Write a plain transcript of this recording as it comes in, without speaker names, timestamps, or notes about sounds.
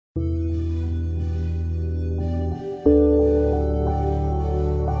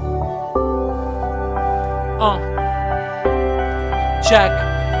check.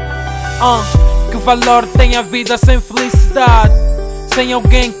 Que valor tem a vida sem felicidade? Sem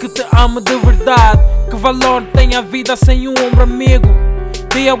alguém que te ame de verdade. Que valor tem a vida sem um ombro amigo?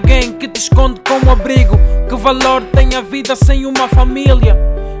 De alguém que te esconde como abrigo. Que valor tem a vida sem uma família?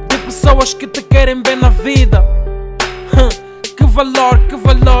 De pessoas que te querem bem na vida. Que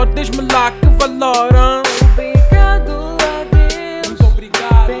valor, diz-me lá que valor. Obrigado a Deus, Muito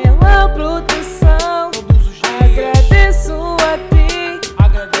obrigado pela proteção. todos os dias. Agradeço a ti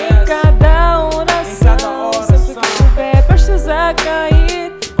em cada oração. Sempre que estiver prestes a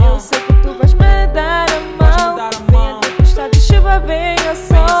cair, eu sei que tu vais me dar a mão. Venha tempestade, chuva, venha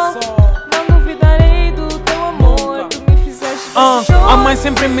sol, não duvidarei do teu amor. Tu me fizeste vencedor. A mãe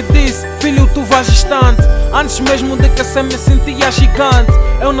sempre me disse: filho, tu vais distante. Antes mesmo de crescer me sentia gigante.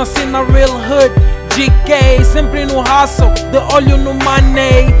 Eu nasci na real hood, GK, sempre no hustle, de olho no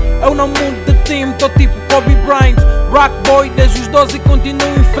money. Eu não mudo de time, tô tipo Kobe Bryant. Rock boy desde os 12 e continuo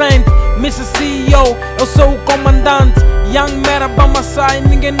em frente. Mr. CEO, eu sou o comandante. Young Mera Bamasai,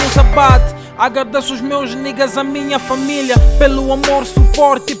 ninguém nos abate. Agradeço os meus niggas, a minha família, pelo amor,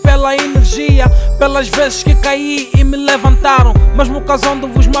 suporte e pela energia. Pelas vezes que caí e me levantaram, mesmo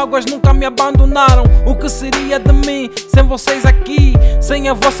causando-vos mágoas, nunca me abandonaram. O que seria de mim sem vocês aqui? Sem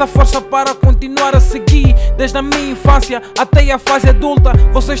a vossa força para continuar a seguir. Desde a minha infância até a fase adulta,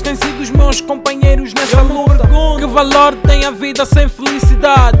 vocês têm sido os meus companheiros nessa luta. Que valor tem a vida sem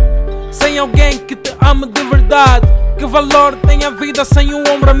felicidade? Sem alguém que te ame de verdade. Que valor tem a vida sem um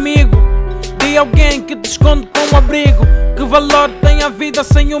ombro amigo? De alguém que te esconde com abrigo. Que valor tem a vida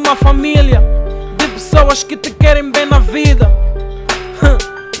sem uma família? De pessoas que te querem bem na vida.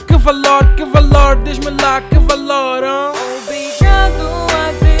 Que valor, diz-me lá que valor. Obrigado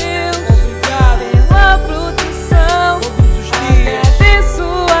a Deus, pela proteção. Todos os dias. Agradeço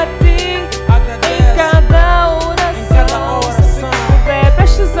a ti em cada oração. Sempre que estiver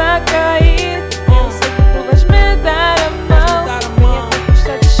prestes a cair, eu sei que tu vais me dar a mão. Venha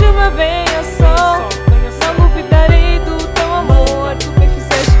tempestade, chuva, venha sol, não duvidarei do teu amor. Tu me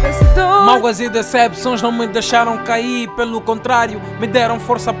fizeste vencedor. Mágoas e decepções não me deixaram cair. Pelo contrário, me deram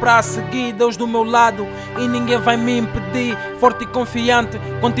força para seguir. Deus do meu lado e ninguém vai me impedir. Forte e confiante,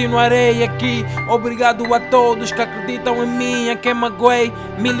 continuarei aqui. Obrigado a todos que acreditam em mim. A quem magoei,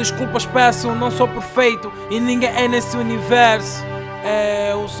 mil desculpas peço. Não sou perfeito e ninguém é nesse universo.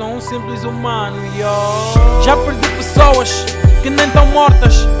 Eu sou um simples humano, yo. Já perdi pessoas que nem tão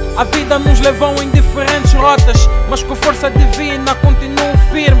mortas. A vida nos levou em diferentes rotas, mas com força divina continuo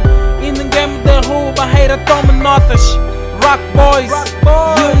firme e ninguém me derruba, hater, tome notas. Rock boys,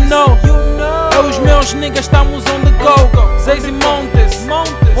 you know. Eu e os meus niggas estamos on the go. Zeis e Montes,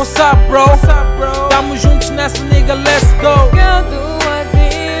 what's up bro? Tamo juntos nessa nigga, let's go. Obrigado a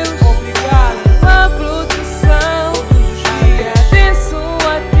Deus, pela proteção. Agradeço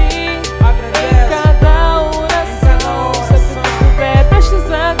a ti em cada oração. Sempre que estiver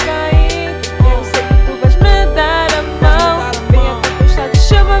prestes a cair, eu sei que tu vais me dar a mão. Venha tempestade,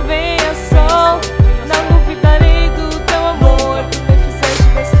 chuva, venha sol, não duvidarei do teu amor. Tu me fizeste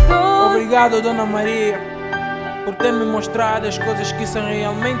vencedor. Obrigado, Dona Maria, por ter me mostrado as coisas que são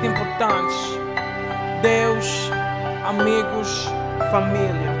realmente importantes. Deus, amigos,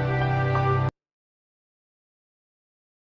 família.